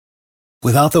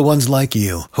Without the ones like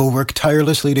you, who work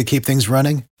tirelessly to keep things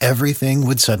running, everything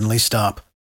would suddenly stop.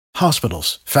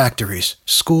 Hospitals, factories,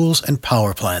 schools, and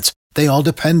power plants, they all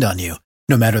depend on you.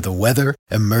 No matter the weather,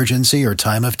 emergency, or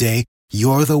time of day,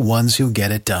 you're the ones who get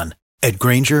it done. At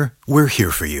Grainger, we're here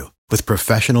for you with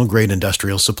professional-grade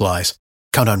industrial supplies.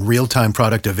 Count on real-time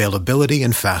product availability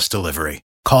and fast delivery.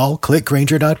 Call, click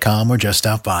Grainger.com, or just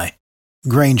stop by.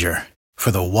 Grainger, for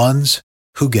the ones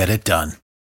who get it done.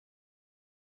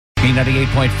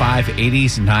 B98.5,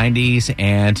 80s, 90s,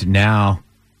 and now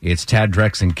it's Tad,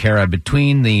 Drex, and Kara.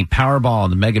 Between the Powerball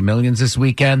and the Mega Millions this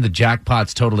weekend, the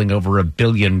jackpot's totaling over $1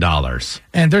 billion.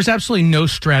 And there's absolutely no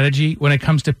strategy when it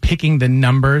comes to picking the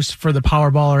numbers for the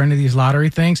Powerball or any of these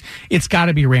lottery things. It's got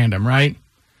to be random, right?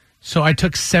 So I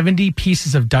took 70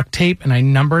 pieces of duct tape and I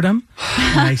numbered them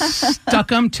and I stuck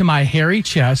them to my hairy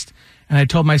chest. And I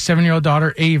told my 7-year-old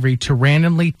daughter, Avery, to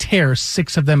randomly tear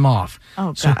 6 of them off.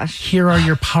 Oh, so gosh. Here are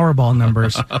your Powerball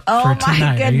numbers for my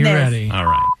tonight. goodness. Are you ready? All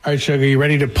right. All right, Sugar, you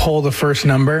ready to pull the first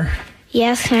number?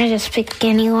 Yes, can I just pick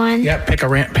anyone? Yeah, pick a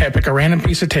random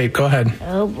piece of tape. Go ahead.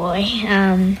 Oh boy.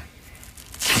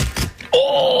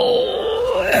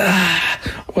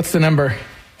 What's the number?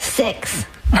 6.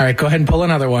 All right, go ahead and pull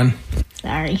another one.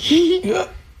 Sorry.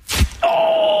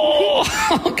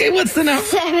 Okay, what's the number?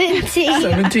 17.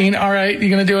 17. All right, you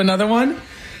going to do another one?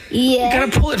 You Yeah.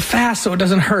 got to pull it fast so it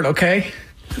doesn't hurt, okay?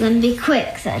 Then be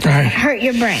quick so it All right. doesn't hurt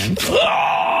your brain.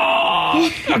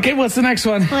 Okay, what's the next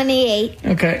one? 28.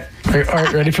 Okay. All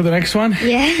right, ready for the next one?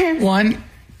 Yeah. 1,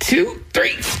 2,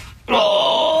 3.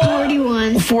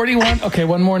 41. 41. Okay,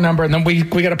 one more number, and then we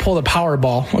got to pull the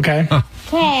Powerball, okay?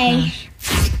 Okay.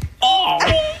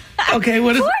 Okay,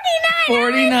 what is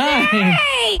 49.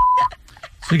 Hey!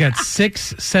 So we got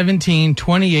 6, 17,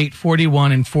 28,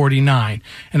 41, and 49.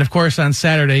 And of course, on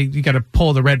Saturday, you got to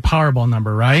pull the red Powerball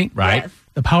number, right? Right. Yes.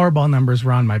 The Powerball numbers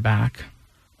were on my back.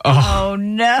 Oh,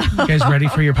 no. You guys ready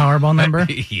for your Powerball number?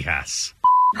 Yes.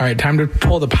 All right, time to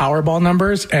pull the Powerball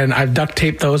numbers, and I've duct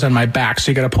taped those on my back,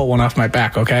 so you got to pull one off my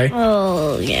back, okay?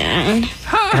 Oh, yeah.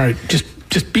 All right,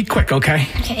 just be quick, okay?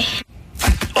 Okay.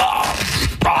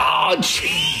 Oh,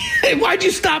 gee. Why'd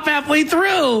you stop halfway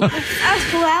through? 12.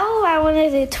 I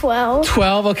wanted to do 12.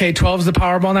 12. Okay, 12 is the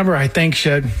Powerball number. All right, thanks,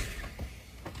 Shug.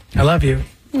 I love you.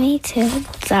 Me too.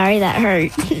 Sorry that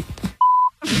hurt.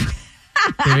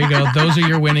 There you go. Those are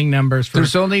your winning numbers.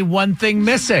 There's only one thing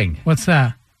missing. What's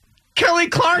that? Kelly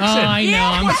Clarkson. Oh, I know.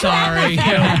 I'm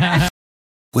sorry.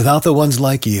 Without the ones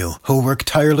like you, who work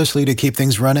tirelessly to keep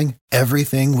things running,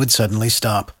 everything would suddenly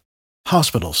stop.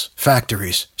 Hospitals,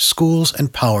 factories, schools,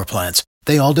 and power plants,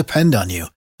 they all depend on you.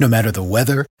 No matter the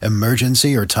weather,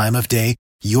 emergency, or time of day,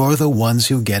 you're the ones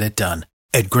who get it done.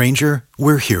 At Grainger,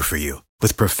 we're here for you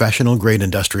with professional-grade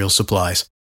industrial supplies.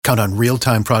 Count on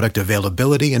real-time product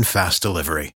availability and fast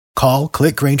delivery. Call,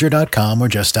 click Grainger.com, or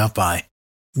just stop by.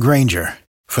 Grainger,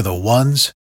 for the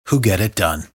ones who get it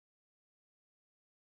done.